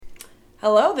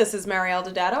Hello, this is Mariel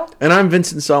DiDato. And I'm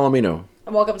Vincent Solomeno.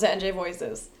 And welcome to NJ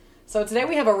Voices. So today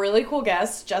we have a really cool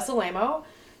guest, Jess Alaimo.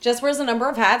 Jess wears a number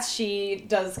of hats. She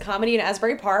does comedy in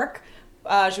Asbury Park.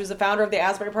 She was the founder of the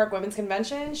Asbury Park Women's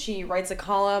Convention. She writes a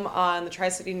column on the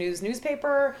Tri-City News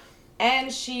newspaper.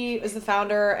 And she is the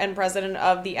founder and president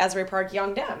of the Asbury Park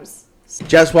Young Dems.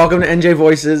 Jess, welcome to NJ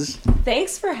Voices.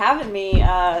 Thanks for having me,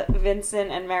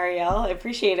 Vincent and Mariel. I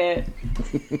appreciate it.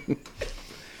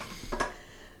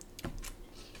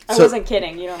 I wasn't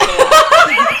kidding. You don't say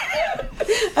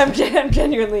that. I'm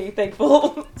genuinely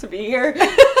thankful to be here.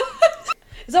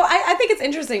 So I think it's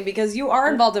interesting because you are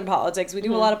involved in politics. We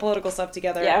do a lot of political stuff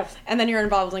together. Yeah. And then you're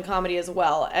involved in comedy as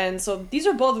well. And so these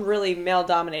are both really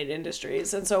male-dominated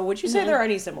industries. And so would you say there are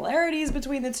any similarities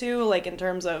between the two, like in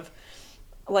terms of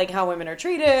like how women are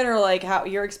treated or like how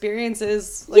your experience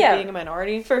is being a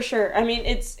minority? For sure. I mean,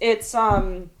 it's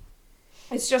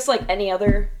just like any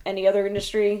other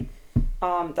industry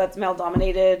that's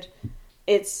male-dominated.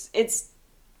 It's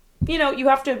you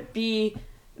have to be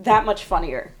that much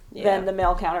funnier than the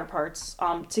male counterparts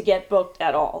to get booked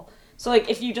at all. So like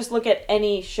if you just look at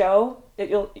any show,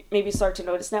 you'll maybe start to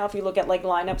notice now if you look at like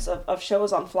lineups of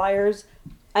shows on flyers.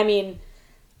 I mean,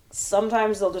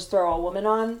 sometimes they'll just throw a woman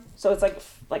on. So it's like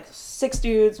 6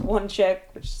 dudes, 1 chick,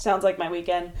 which sounds like my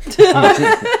weekend.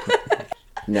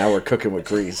 Now we're cooking with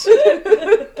grease.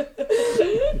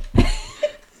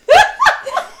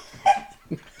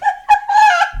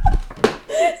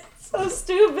 So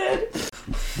stupid.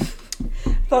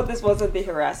 Thought this wasn't the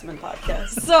harassment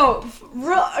podcast. So,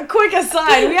 a quick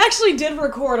aside, we actually did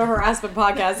record a harassment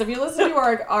podcast. If you listen to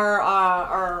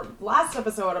our last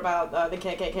episode about the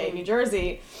KKK in New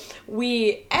Jersey,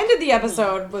 we ended the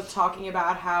episode with talking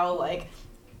about how,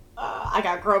 I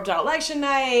got groped on election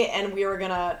night, and we were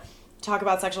gonna talk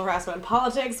about sexual harassment in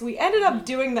politics. We ended up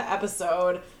doing the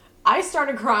episode. I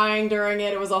started crying during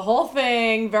it. It was a whole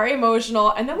thing, very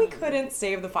emotional, and then we couldn't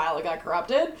save the file. It got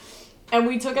corrupted. And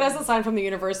we took it as a sign from the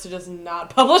universe to just not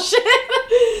publish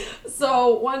it.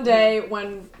 So one day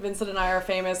when Vincent and I are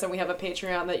famous and we have a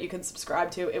Patreon that you can subscribe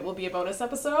to, it will be a bonus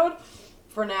episode.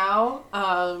 For now,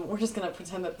 we're just going to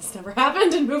pretend that this never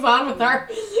happened and move on with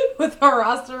our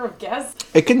roster of guests.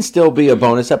 It can still be a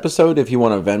bonus episode if you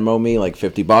want to Venmo me like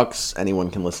 $50. Anyone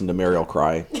can listen to Mariel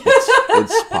cry.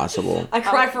 It's possible. I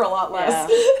cry for a lot less.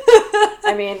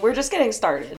 Yeah. I mean, we're just getting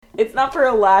started. It's not for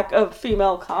a lack of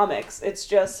female comics. It's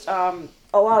just a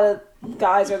lot of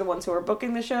guys are the ones who are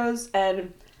booking the shows,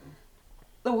 and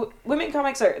the women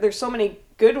comics there's so many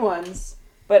good ones,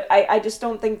 but I just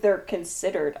don't think they're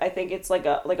considered. I think it's like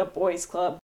a boys'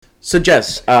 club. So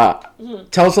Jess,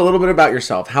 tell us a little bit about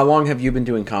yourself. How long have you been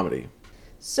doing comedy?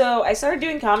 So I started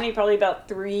doing comedy probably about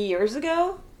 3 years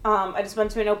ago. I just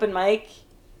went to an open mic.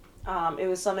 It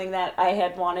was something that I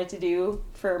had wanted to do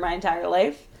for my entire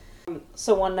life.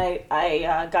 So one night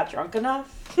I got drunk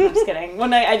enough. I'm just kidding.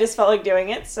 One night I just felt like doing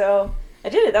it, so I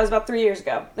did it. That was about 3 years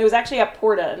ago. It was actually at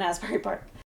Porta in Asbury Park.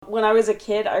 When I was a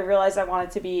kid, I realized I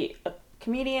wanted to be a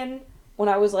comedian. When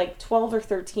I was like 12 or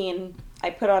 13, I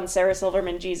put on Sarah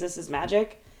Silverman, Jesus is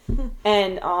Magic.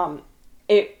 And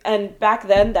back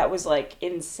then that was like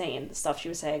insane. The stuff she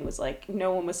was saying was like,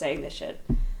 no one was saying this shit.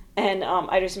 And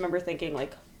I just remember thinking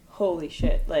like, holy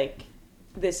shit, like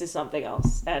this is something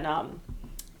else. And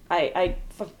I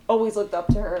always looked up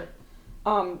to her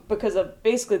because of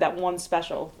basically that one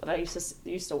special that I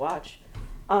used to watch.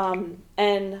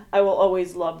 And I will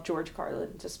always love George Carlin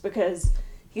just because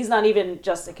he's not even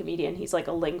just a comedian. He's like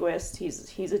a linguist.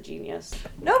 He's a genius.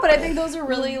 No, but I think those are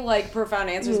really profound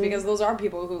answers because those are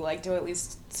people who to at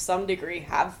least some degree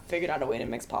have figured out a way to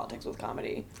mix politics with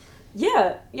comedy.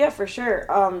 Yeah, for sure.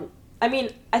 I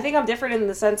mean, I think I'm different in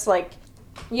the sense a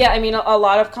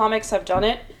lot of comics have done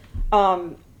it.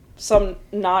 Some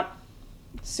not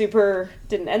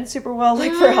didn't end super well,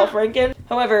 like for Al Franken.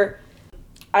 However,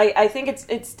 I think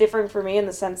it's different for me in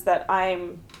the sense that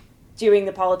I'm doing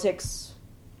the politics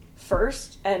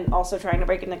first and also trying to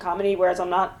break into comedy, whereas I'm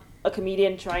not a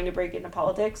comedian trying to break into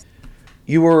politics.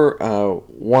 You were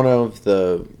one of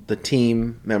the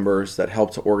team members that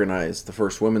helped to organize the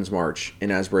first Women's March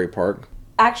in Asbury Park.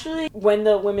 Actually, when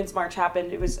the Women's March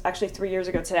happened, it was actually 3 years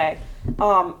ago today,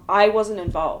 I wasn't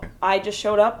involved. I just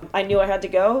showed up. I knew I had to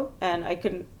go, and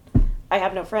I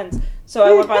have no friends. So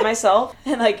I went by myself,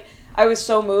 and I was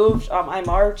so moved. I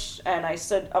marched, and I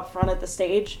stood up front at the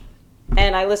stage,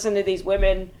 and I listened to these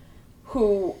women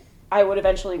who I would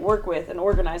eventually work with and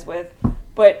organize with.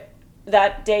 But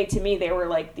that day, to me, they were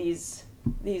like these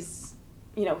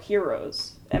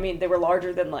heroes. I mean, they were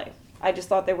larger than life. I just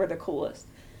thought they were the coolest.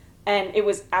 And it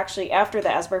was actually after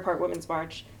the Asbury Park Women's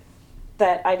March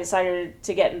that I decided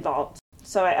to get involved.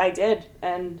 So I did,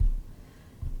 and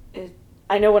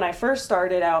I know when I first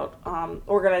started out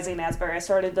organizing in Asbury, I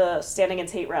started the Stand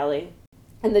Against Hate rally,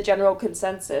 and the general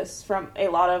consensus from a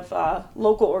lot of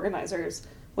local organizers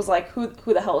was like, who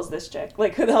the hell is this chick?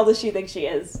 Like, who the hell does she think she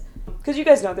is? Because you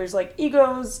guys know there's, like,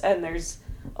 egos, and there's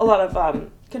a lot of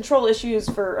control issues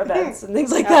for events and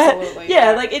things like that. Absolutely,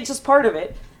 yeah, like, it's just part of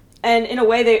it. And in a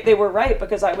way, they were right,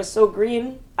 because I was so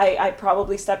green, I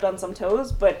probably stepped on some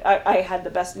toes, but I had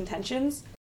the best intentions.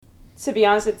 To be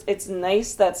honest, it's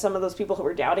nice that some of those people who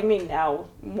were doubting me now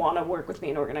want to work with me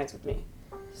and organize with me.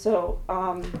 So,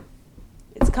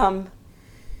 it's come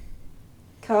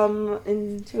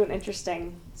into an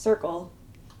interesting circle.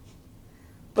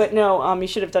 But no, you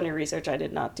should have done your research. I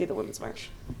did not do the Women's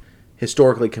March.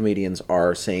 Historically, comedians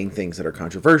are saying things that are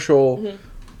controversial. Mm-hmm.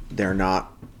 They're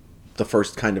not the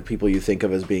first kind of people you think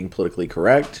of as being politically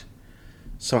correct.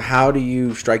 So how do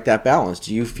you strike that balance?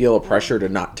 Do you feel a pressure to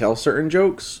not tell certain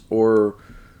jokes, or?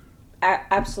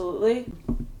 Absolutely.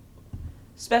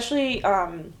 Especially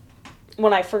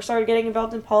when I first started getting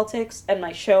involved in politics, and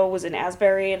my show was in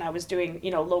Asbury, and I was doing,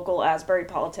 local Asbury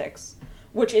politics,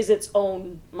 which is its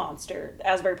own monster.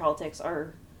 Asbury politics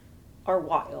are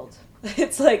wild.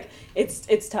 It's like,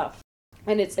 it's tough.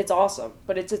 And it's awesome,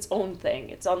 but it's its own thing.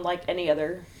 It's unlike any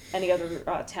other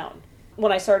town.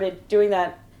 When I started doing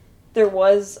that,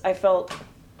 I felt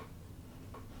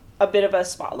a bit of a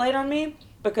spotlight on me,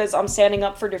 because I'm standing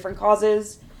up for different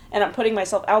causes, and I'm putting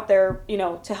myself out there,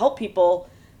 to help people,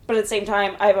 but at the same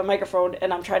time, I have a microphone,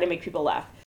 and I'm trying to make people laugh.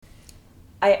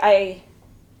 I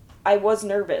was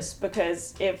nervous,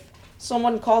 because if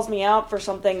someone calls me out for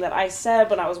something that I said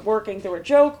when I was working through a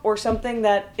joke, or something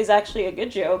that is actually a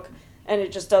good joke, and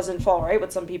it just doesn't fall right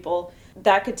with some people,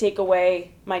 that could take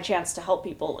away my chance to help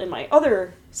people in my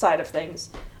other side of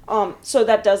things. So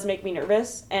that does make me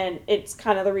nervous, and it's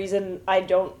kind of the reason I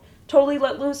don't totally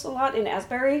let loose a lot in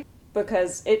Asbury,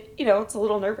 because it's a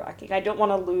little nerve-wracking. I don't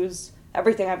want to lose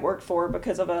everything I've worked for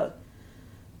because of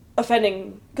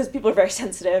offending, because people are very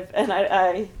sensitive, and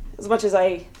I as much as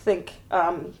I think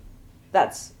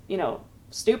that's,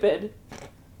 stupid,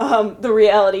 the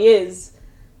reality is,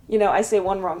 I say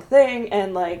one wrong thing,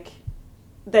 and,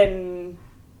 then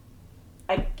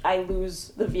I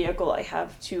lose the vehicle I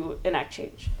have to enact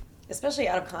change. Especially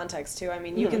out of context, too. I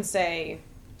mean, you can say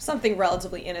something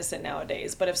relatively innocent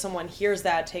nowadays, but if someone hears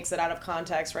that, takes it out of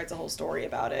context, writes a whole story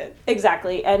about it.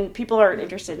 Exactly, and people aren't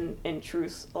interested in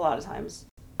truth a lot of times.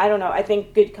 I don't know, I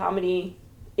think good comedy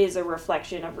is a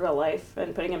reflection of real life,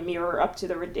 and putting a mirror up to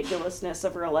the ridiculousness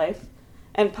of real life.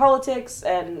 And politics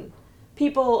and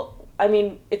people, I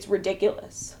mean, it's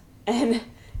ridiculous. And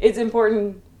it's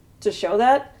important to show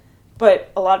that,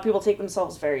 but a lot of people take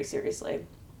themselves very seriously,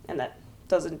 and that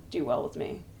doesn't do well with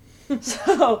me.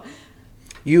 So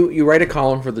You write a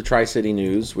column for the Tri-City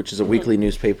News, which is a weekly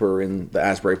newspaper in the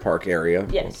Asbury Park area,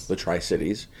 yes, the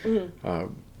Tri-Cities.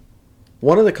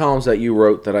 One of the columns that you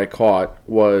wrote that I caught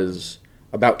was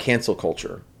about cancel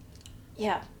culture.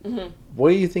 Yeah.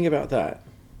 What do you think about that?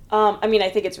 I mean, I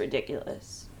think it's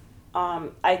ridiculous.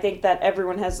 I think that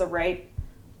everyone has the right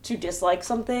to dislike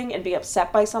something and be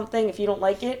upset by something if you don't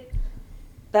like it.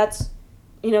 That's,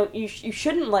 you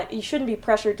shouldn't be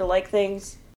pressured to like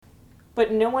things,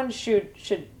 but no one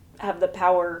should have the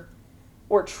power,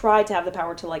 or try to have the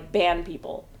power, to ban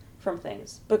people from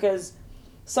things, because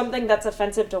something that's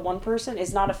offensive to one person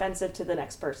is not offensive to the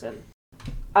next person.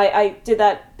 I did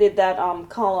that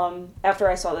column after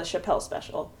I saw the Chappelle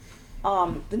special,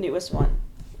 the newest one,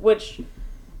 which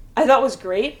I thought was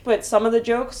great, but some of the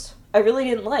jokes I really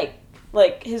didn't like.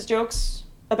 Like, his jokes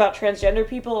about transgender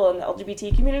people and the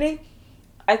LGBT community,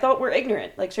 I thought were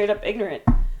ignorant, straight up ignorant.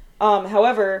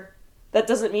 However, that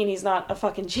doesn't mean he's not a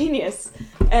fucking genius.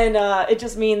 And it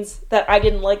just means that I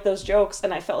didn't like those jokes,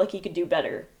 and I felt like he could do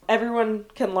better. Everyone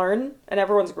can learn, and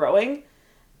everyone's growing,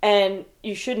 and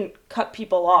you shouldn't cut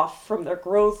people off from their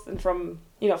growth and from,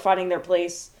 finding their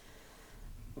place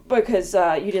because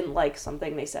you didn't like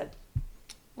something they said.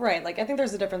 Right, I think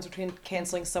there's a difference between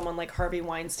canceling someone like Harvey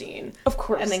Weinstein, of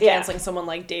course, and then canceling someone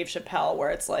like Dave Chappelle, where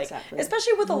it's exactly.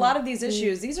 Especially with a lot of these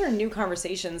issues, these are new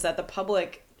conversations that the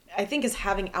public, I think, is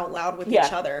having out loud with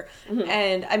each other.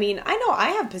 And I mean, I know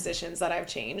I have positions that I've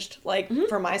changed,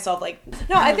 for myself.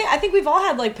 No, I think we've all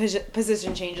had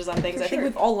position changes on things. I think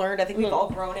we've all learned. I think we've all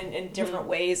grown in different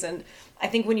ways. And I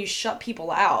think when you shut people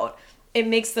out, it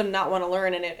makes them not want to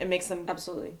learn, and it makes them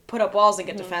absolutely put up walls and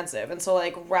get defensive. And so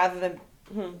rather than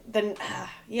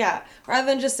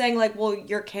just saying well,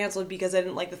 you're canceled because I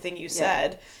didn't like the thing you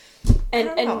said.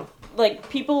 And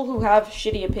people who have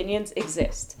shitty opinions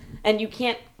exist, and you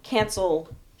can't cancel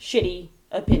shitty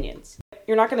opinions.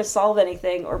 you're not going to solve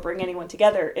anything or bring anyone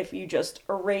together if you just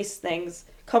erase things,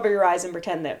 cover your eyes, and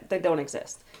pretend that they don't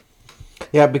exist.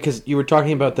 Yeah, because you were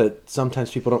talking about that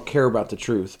sometimes people don't care about the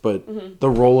truth, but the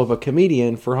role of a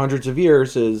comedian for hundreds of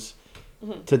years is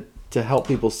to help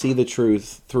people see the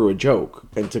truth through a joke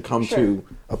and to come to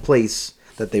a place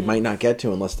that they might not get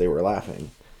to unless they were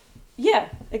laughing. Yeah,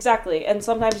 exactly. And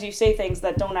sometimes you say things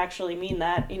that don't actually mean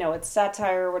that. You know, it's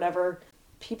satire or whatever.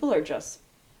 People are just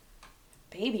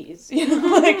babies, you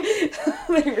know, like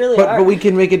they really are. But we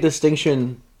can make a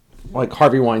distinction, like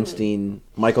Harvey Weinstein,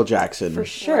 Michael Jackson, for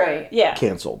sure. Right. Yeah,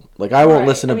 canceled. Like I won't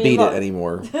listen to I mean, Beat look. It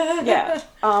anymore. Yeah.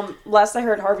 Last I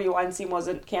heard, Harvey Weinstein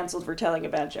wasn't canceled for telling a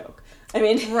bad joke. I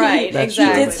mean, Right, That's he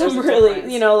exactly. did some There's a really,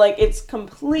 difference. you know, like it's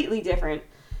completely different.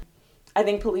 I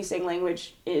think policing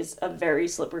language is a very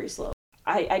slippery slope.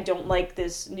 I don't like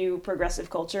this new progressive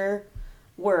culture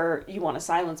where you want to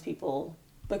silence people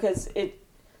because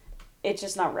it's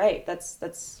just not right.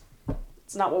 It's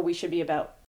not what we should be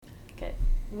about. Okay.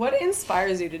 What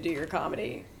inspires you to do your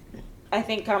comedy? I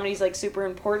think comedy's like super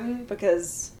important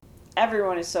because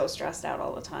everyone is so stressed out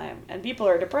all the time and people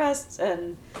are depressed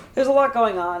and there's a lot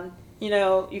going on. You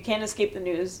know, you can't escape the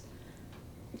news.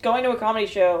 Going to a comedy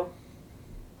show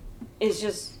is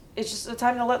just a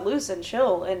time to let loose and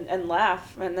chill and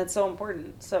laugh, and that's so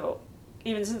important. So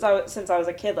even since I was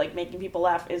a kid, like making people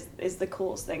laugh is the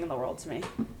coolest thing in the world to me.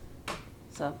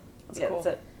 So That's cool.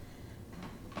 that's it.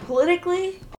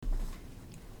 Politically,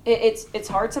 it's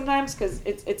hard sometimes because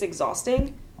it's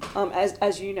exhausting.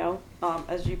 As you know,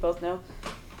 as you both know,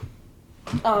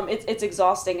 it's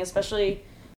exhausting, especially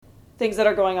things that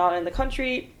are going on in the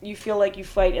country. You feel like you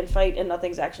fight and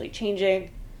nothing's actually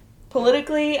changing.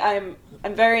 Politically, I'm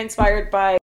very inspired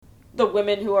by the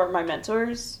women who are my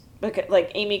mentors,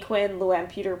 like Amy Quinn, Luann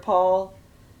Peter Paul.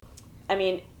 I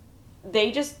mean,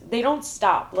 they don't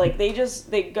stop. Like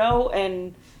they go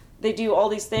and they do all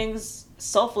these things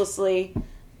selflessly,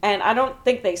 and I don't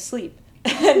think they sleep.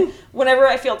 And whenever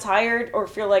I feel tired or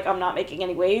feel like I'm not making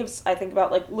any waves, I think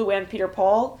about like Luann Peter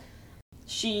Paul.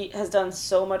 She has done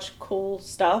so much cool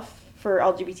stuff for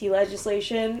LGBT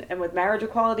legislation and with marriage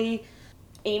equality.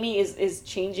 Amy is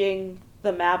changing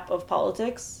the map of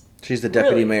politics. She's the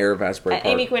deputy Really. mayor of Asbury Park.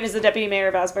 Amy Quinn is the deputy mayor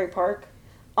of Asbury Park.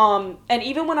 And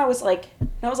even when I was like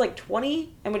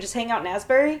 20 and would just hang out in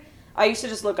Asbury, I used to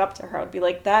just look up to her. I'd be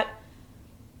like, that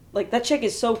chick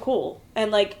is so cool.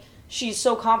 And like, she's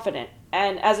so confident.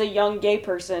 And as a young gay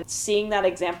person, seeing that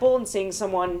example and seeing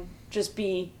someone just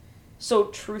be so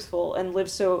truthful and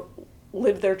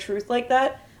live their truth like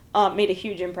that, made a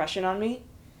huge impression on me.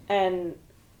 And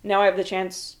now I have the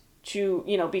chance to,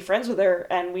 you know, be friends with her,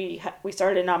 and we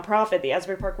started a nonprofit, the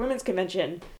Asbury Park Women's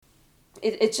Convention.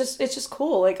 It's just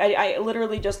cool. Like I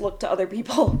literally just look to other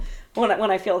people when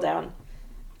I feel down.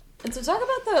 And so talk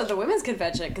about the women's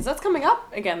convention, because that's coming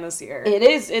up again this year. It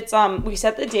is. It's we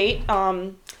set the date.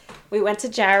 We went to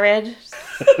Jared.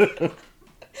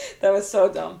 That was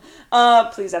so dumb.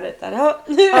 Please edit that out.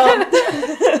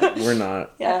 We're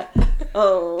not. Yeah.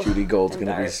 Oh. Judy Gold's going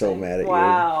to be so mad at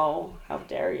Wow. How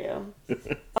dare you?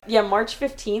 Yeah, March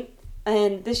 15th.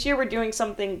 And this year we're doing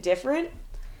something different.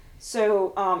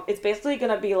 So it's basically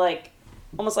going to be like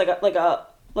almost like a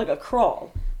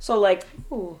crawl. So like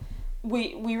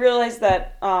we realized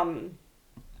that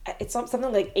it's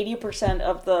something like 80%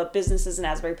 of the businesses in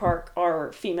Asbury Park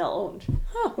are female owned,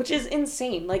 which is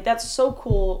insane. Like that's so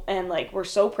cool, and like we're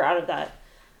so proud of that.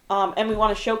 And we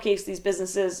want to showcase these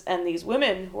businesses and these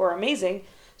women who are amazing.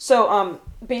 So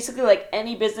basically, like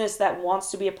any business that wants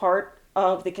to be a part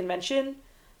of the convention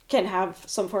can have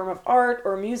some form of art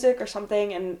or music or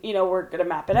something, and you know we're gonna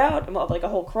map it out, and we'll have like a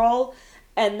whole crawl,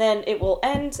 and then it will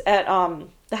end at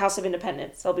the House of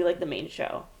Independence. That'll be like the main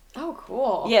show. Oh,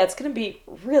 cool. Yeah, it's going to be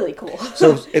really cool.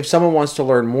 So if someone wants to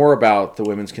learn more about the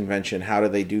women's convention, how do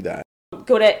they do that?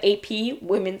 Go to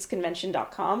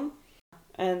apwomensconvention.com,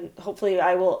 and hopefully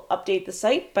I will update the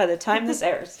site by the time this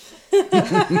airs. Now you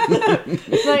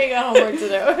got homework to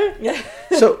do. Yeah.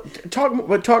 So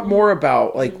talk more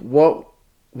about like what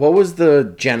was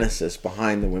the genesis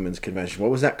behind the women's convention? What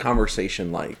was that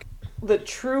conversation like? The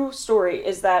true story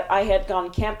is that I had gone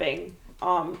camping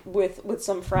with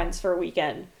some friends for a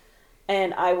weekend,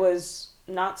 and I was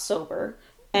not sober,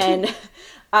 and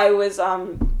I was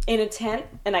in a tent,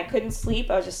 and I couldn't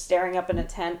sleep. I was just staring up in a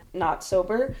tent, not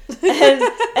sober, and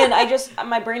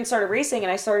my brain started racing,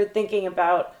 and I started thinking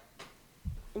about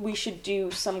we should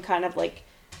do some kind of like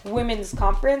women's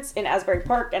conference in Asbury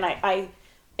Park, and I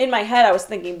in my head I was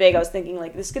thinking big. I was thinking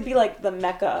like this could be like the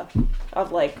mecca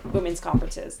of like women's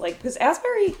conferences, like because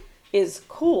Asbury is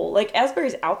cool. Like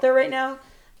Asbury's out there right now.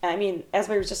 I mean,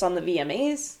 Asbury was just on the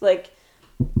VMAs. Like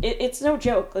it's no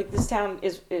joke. Like, this town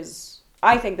is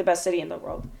I think the best city in the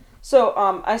world. So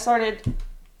I started,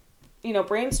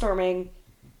 brainstorming,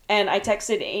 and I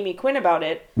texted Amy Quinn about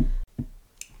it,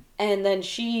 and then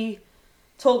she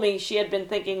told me she had been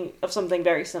thinking of something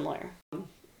very similar.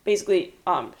 Basically,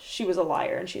 she was a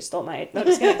liar and she stole my... No,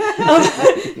 just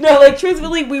kidding. No, like,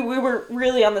 truthfully, we were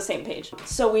really on the same page.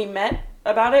 So we met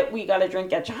about it. We got a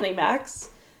drink at Johnny Mac's,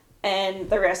 and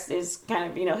the rest is kind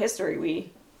of,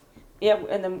 history.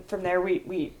 And then from there,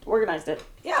 we organized it.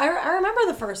 Yeah, I remember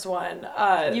the first one.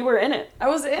 You were in it. I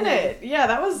was in it. Yeah,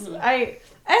 that was... I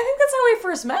think that's how we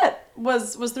first met,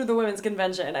 was through the women's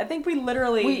convention. I think we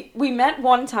literally... We met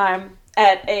one time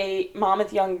at a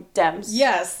Monmouth Young Dems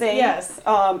thing. Yes.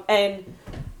 And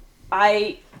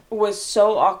I was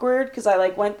so awkward because I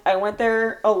went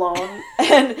there alone,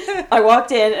 and I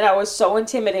walked in and I was so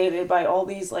intimidated by all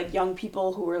these like young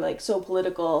people who were like so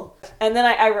political. And then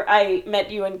I met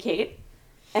you and Kate,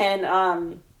 and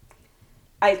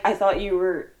I thought you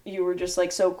were just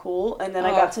like so cool, and then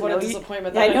I got to know you. What a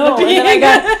disappointment I that know. And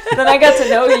then I got to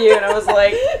know you, and I was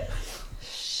like,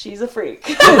 she's a freak.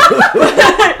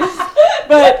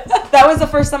 But that was the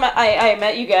first time I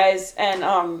met you guys, and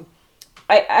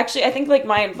I think like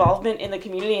my involvement in the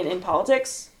community and in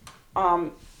politics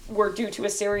were due to a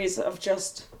series of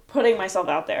just putting myself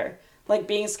out there, like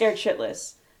being scared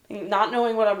shitless, not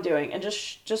knowing what I'm doing, and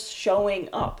just showing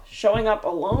up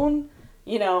alone,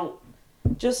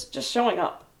 just showing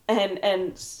up,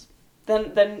 and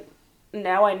then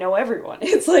now I know everyone.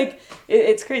 It's like,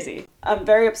 it's crazy. I'm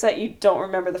very upset you don't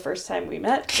remember the first time we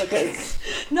met, because...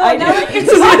 No, now that you're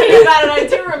talking about it, I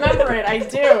do remember it. I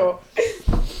do.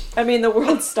 I mean, the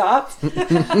world stopped. When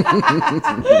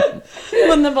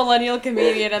the millennial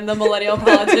comedian and the millennial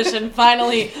politician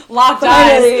finally locked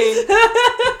eyes.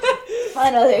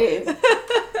 Finally.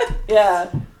 Yeah.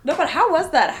 No, but how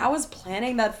was that? How was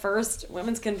planning that first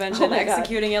women's convention,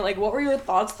 executing it? Like, what were your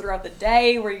thoughts throughout the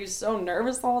day? Were you so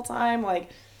nervous the whole time? Like,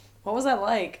 what was that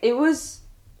like? It was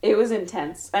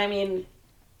intense. I mean,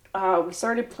 we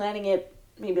started planning it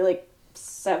maybe like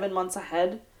 7 months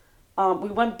ahead. We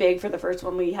went big for the first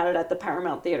one. We had it at the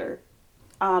Paramount Theater.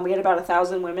 We had about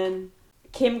 1,000 women.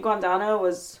 Kim Guandano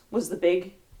was the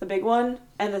big one.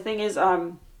 And the thing is,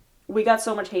 we got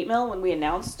so much hate mail when we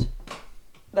announced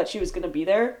that she was going to be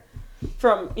there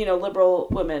from, liberal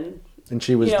women. And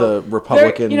she was the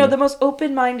Republican... the most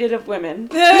open-minded of women.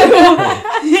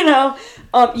 Yeah,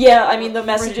 I mean, the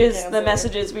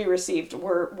messages we received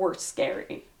were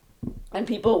scary. And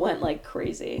people went, like,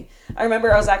 crazy. I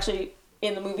remember I was actually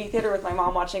in the movie theater with my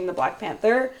mom watching the Black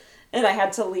Panther, and I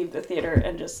had to leave the theater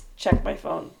and just check my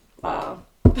phone.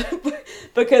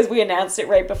 Because we announced it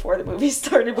right before the movie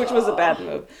started, which was a bad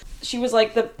move. She was,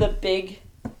 like, the big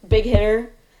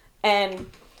hitter. And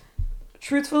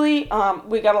truthfully,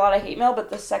 we got a lot of hate mail,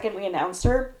 but the second we announced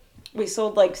her, we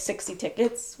sold like 60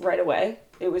 tickets right away.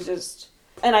 It was just,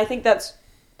 and I think that's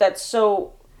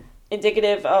so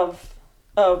indicative of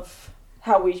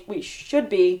how we should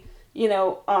be,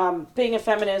 being a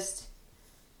feminist.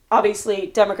 Obviously,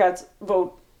 Democrats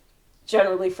vote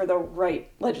generally for the right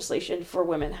legislation for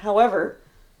women. However,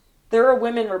 there are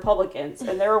women Republicans,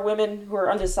 and there are women who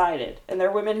are undecided, and there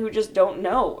are women who just don't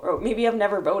know, or maybe have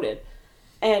never voted.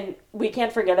 And we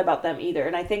can't forget about them either.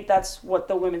 And I think that's what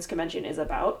the Women's Convention is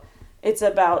about. It's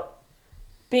about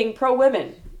being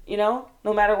pro-women, no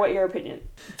matter what your opinion.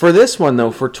 For this one,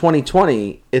 though, for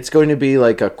 2020, it's going to be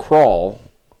like a crawl,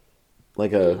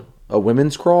 like a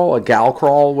women's crawl, a gal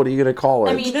crawl. What are you going to call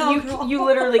it? I mean, you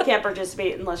literally can't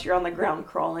participate unless you're on the ground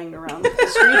crawling around the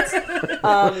streets.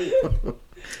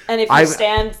 And if you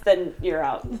stand, then you're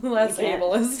out. That's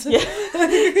ableist. Yeah.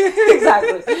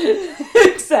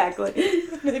 Exactly.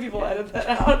 Maybe we'll edit that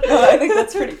out. No, I think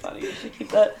that's pretty funny. You should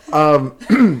keep that.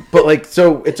 But like,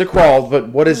 so it's a crawl, but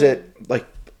what is it like?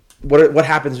 What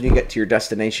happens when you get to your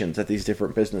destinations at these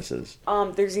different businesses?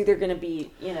 There's either going to be,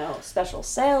 special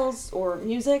sales or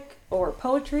music or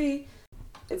poetry.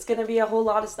 It's going to be a whole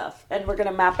lot of stuff. And we're going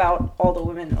to map out all the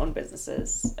women-owned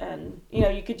businesses. And,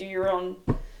 you could do your own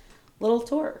little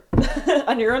tour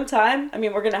on your own time. I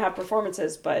mean, we're going to have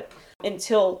performances, but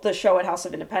until the show at House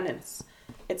of Independence,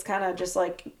 it's kind of just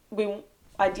like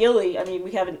ideally, I mean,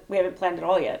 we haven't planned it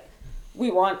all yet. We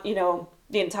want,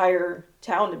 the entire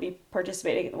town to be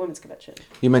participating in the women's convention.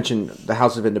 You mentioned the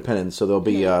House of Independence, so there'll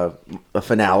be a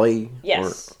finale.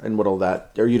 Yes. And what'll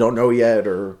that, or you don't know yet,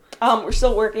 or? We're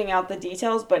still working out the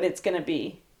details, but it's going to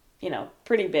be,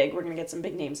 pretty big. We're going to get some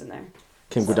big names in there.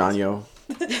 Kim Guadagno.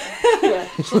 Yeah.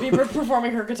 She'll be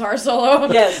performing her guitar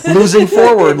solo. Yes. Losing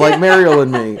forward like Mariel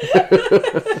and me.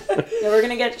 Yeah, we're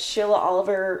gonna get Sheila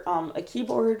Oliver a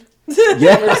keyboard.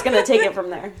 Yeah. We're just gonna take it from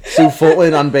there. Sue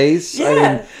Fulton on bass. Yeah.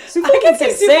 I mean, Sue I Fulton can can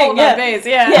see Sue sing. Fulton Yeah. on bass.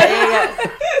 Yeah.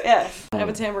 Yeah. I have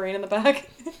a tambourine in the back.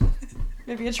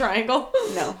 Maybe a triangle.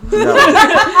 No. no.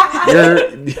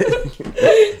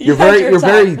 You're had very your you're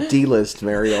very time. D-list,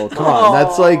 Mariel. Come on,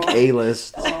 that's like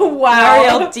A-list. Wow.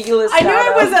 Mariel D-list. I knew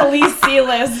it was at least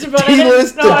C-list, but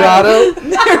D-list I didn't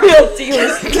know. DiDato. Mariel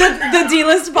D-list. The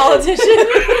D-list politician.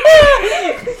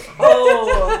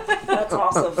 Oh, that's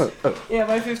awesome. Yeah,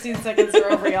 my 15 seconds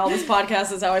are over, y'all. This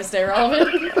podcast is how I stay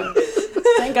relevant.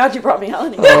 Thank God you brought me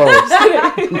on.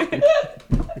 Oh.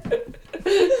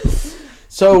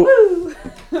 So,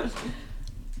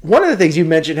 one of the things you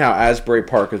mentioned how Asbury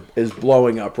Park is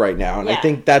blowing up right now, and I Yeah.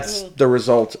 think that's the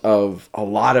result of a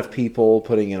lot of people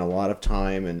putting in a lot of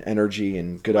time and energy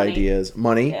and good Money. ideas.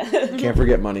 Money. Yeah. Can't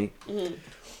forget money.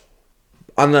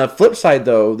 On the flip side,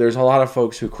 though, there's a lot of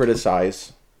folks who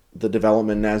criticize the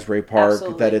development in Asbury Park,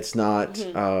 Absolutely. that it's not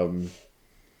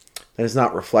that it's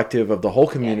not reflective of the whole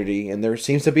community, and there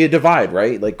seems to be a divide,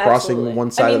 right? Like crossing Absolutely.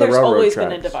 one side of the there's railroad always tracks.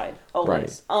 been a divide.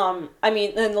 Always. I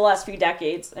mean, in the last few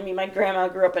decades, I mean, my grandma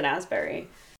grew up in Asbury.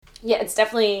 Yeah, it's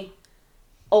definitely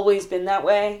always been that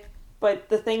way. But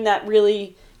the thing that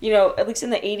really, at least in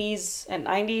the 80s and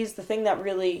 90s, the thing that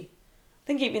really, I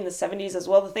think even the 70s as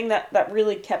well, the thing that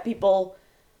really kept people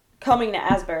coming to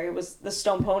Asbury was the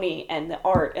Stone Pony and the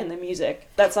art and the music.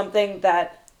 That's something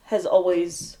that has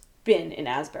always been in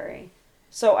Asbury.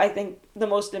 So I think the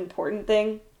most important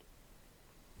thing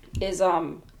is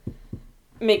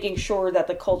making sure that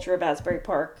the culture of Asbury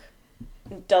Park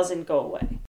doesn't go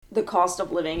away. The cost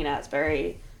of living in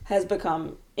Asbury has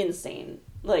become insane.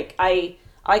 Like I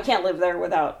can't live there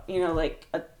without, like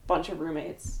a bunch of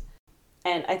roommates.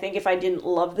 And I think if I didn't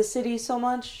love the city so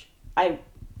much, I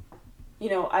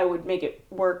would make it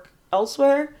work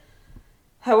elsewhere.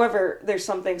 However, there's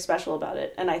something special about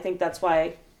it, and I think that's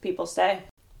why people stay.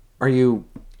 Are you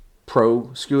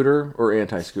pro-scooter or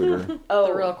anti-scooter? Oh,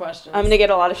 The real question. I'm gonna get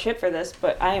a lot of shit for this,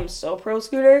 but I am so pro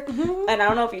scooter, and I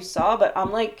don't know if you saw, but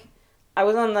I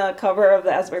was on the cover of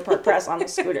the Asbury Park Press on a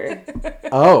scooter.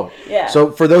 Oh. Yeah.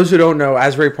 So for those who don't know,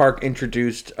 Asbury Park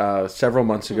introduced several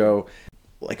months ago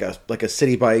like a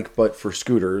city bike, but for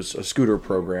scooters, a scooter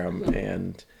program,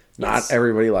 and not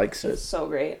everybody likes it. It's so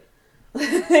great.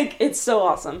 Like, it's so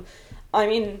awesome. I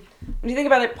mean, when you think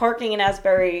about it, parking in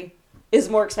Asbury is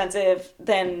more expensive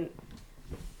than,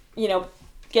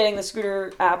 getting the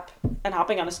scooter app and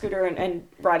hopping on a scooter and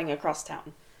riding across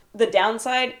town. The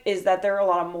downside is that there are a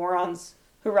lot of morons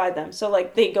who ride them. So,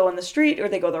 like, they go in the street, or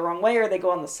they go the wrong way, or they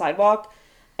go on the sidewalk.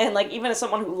 And, like, even as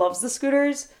someone who loves the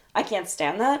scooters, I can't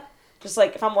stand that. Just,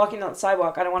 like, if I'm walking on the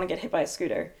sidewalk, I don't want to get hit by a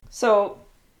scooter. So...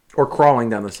 Or crawling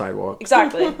down the sidewalk.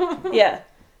 Exactly. Yeah.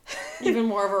 Even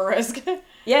more of a risk.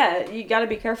 Yeah, you gotta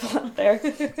be careful out there.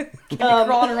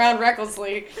 Crawling around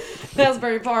recklessly in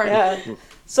Asbury Park. Yeah.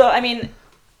 So, I mean,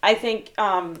 I think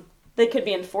they could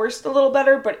be enforced a little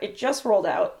better, but it just rolled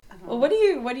out. Well, what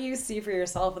do you see for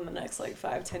yourself in the next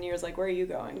 5-10 years? Like, where are you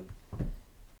going?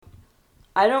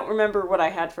 I don't remember what I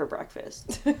had for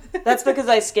breakfast. That's because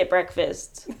I skip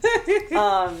breakfast.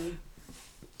 And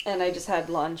I just had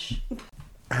lunch.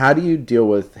 How do you deal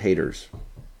with haters?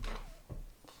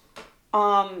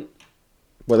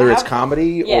 Whether it's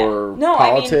comedy or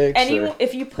politics? I mean,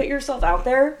 if you put yourself out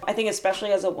there, I think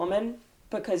especially as a woman,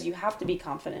 because you have to be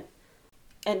confident.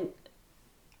 And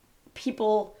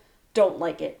people don't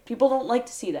like it. People don't like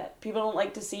to see that. People don't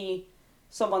like to see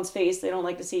someone's face. They don't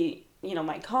like to see,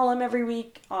 my column every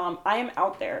week. I am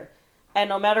out there. And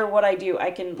no matter what I do,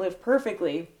 I can live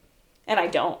perfectly. And I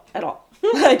don't at all.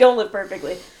 I don't live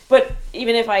perfectly. But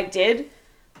even if I did,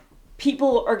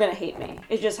 people are going to hate me.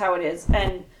 It's just how it is.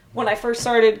 And when I first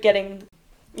started getting,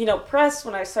 press,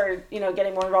 when I started,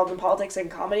 getting more involved in politics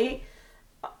and comedy,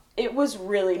 it was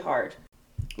really hard.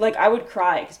 Like, I would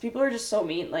cry because people are just so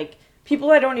mean. Like,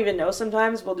 people I don't even know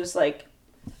sometimes will just,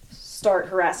 start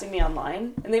harassing me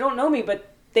online. And they don't know me,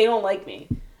 but they don't like me.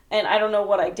 And I don't know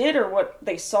what I did or what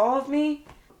they saw of me,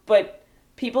 but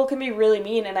people can be really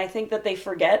mean, and I think that they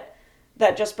forget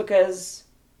that just because,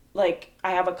 I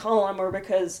have a column or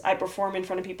because I perform in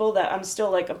front of people that I'm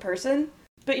still, a person.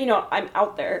 But, I'm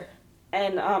out there,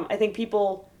 and I think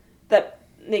that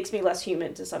makes me less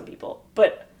human to some people.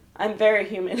 But I'm very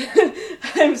human.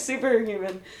 I'm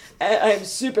superhuman. I'm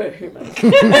superhuman.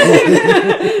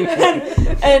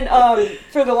 and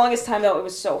for the longest time, though, it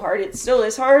was so hard. It still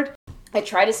is hard. I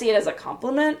try to see it as a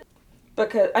compliment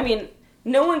because,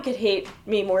 no one could hate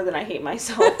me more than I hate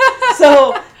myself.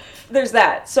 So there's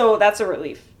that. So that's a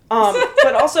relief.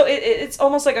 But also, it's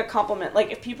almost like a compliment.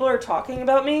 Like, if people are talking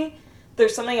about me,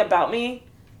 there's something about me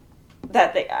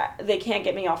that they can't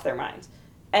get me off their minds.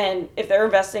 And if they're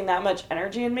investing that much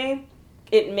energy in me,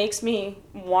 it makes me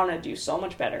want to do so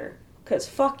much better. Because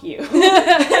fuck you.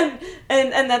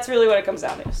 and that's really what it comes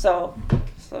down to. So.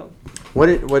 What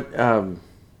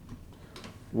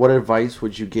advice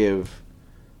would you give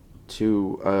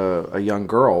to a young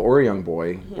girl or a young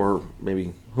boy, or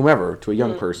maybe whomever, to a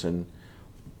young person?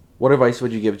 What advice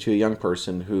would you give to a young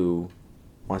person who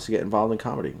wants to get involved in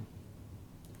comedy?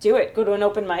 Do it. Go to an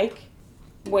open mic.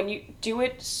 When you do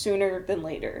it sooner than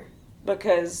later,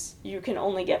 because you can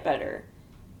only get better,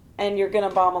 and you're gonna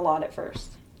bomb a lot at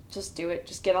first. Just do it.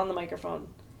 Just get on the microphone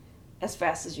as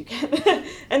fast as you can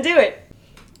and do it.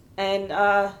 And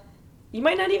you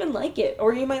might not even like it,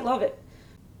 or you might love it.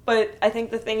 But I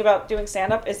think the thing about doing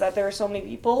stand-up is that there are so many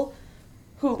people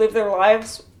who live their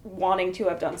lives wanting to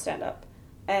have done stand-up.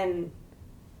 And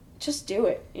just do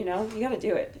it, you know? You gotta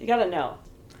do it. You gotta know.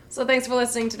 So thanks for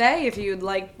listening today. If you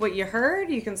like what you heard,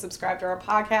 you can subscribe to our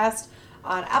podcast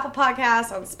on Apple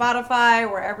Podcasts, on Spotify,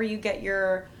 wherever you get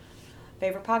your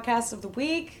favorite podcasts of the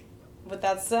week. With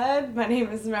that said, my name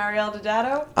is Mariel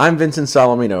DiDato. I'm Vincent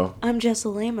Solomeno. I'm Jess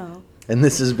Alaimo. And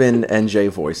this has been NJ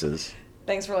Voices.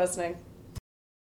 Thanks for listening.